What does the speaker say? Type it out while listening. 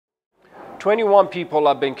21 people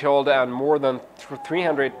have been killed and more than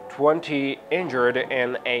 320 injured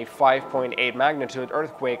in a 5.8 magnitude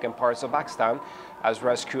earthquake in parts of Pakistan as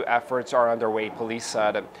rescue efforts are underway, police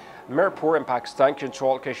said. Mirpur in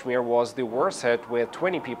Pakistan-controlled Kashmir was the worst hit, with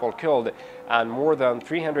 20 people killed and more than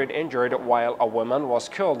 300 injured, while a woman was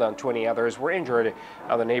killed and 20 others were injured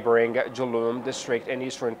in the neighboring Jhelum district in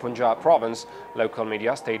eastern Punjab province, local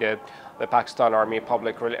media stated. The Pakistan Army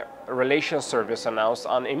Public Relations Service announced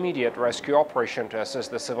an immediate rescue operation to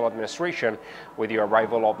assist the civil administration with the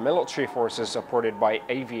arrival of military forces supported by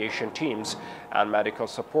aviation teams and medical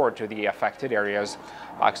support to the affected areas.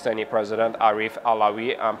 Pakistani President Arif,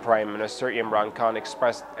 Alawi and Prime Minister Imran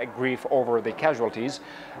expressed grief over the casualties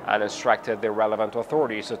and instructed the relevant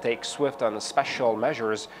authorities to take swift and special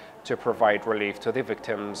measures to provide relief to the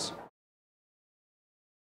victims.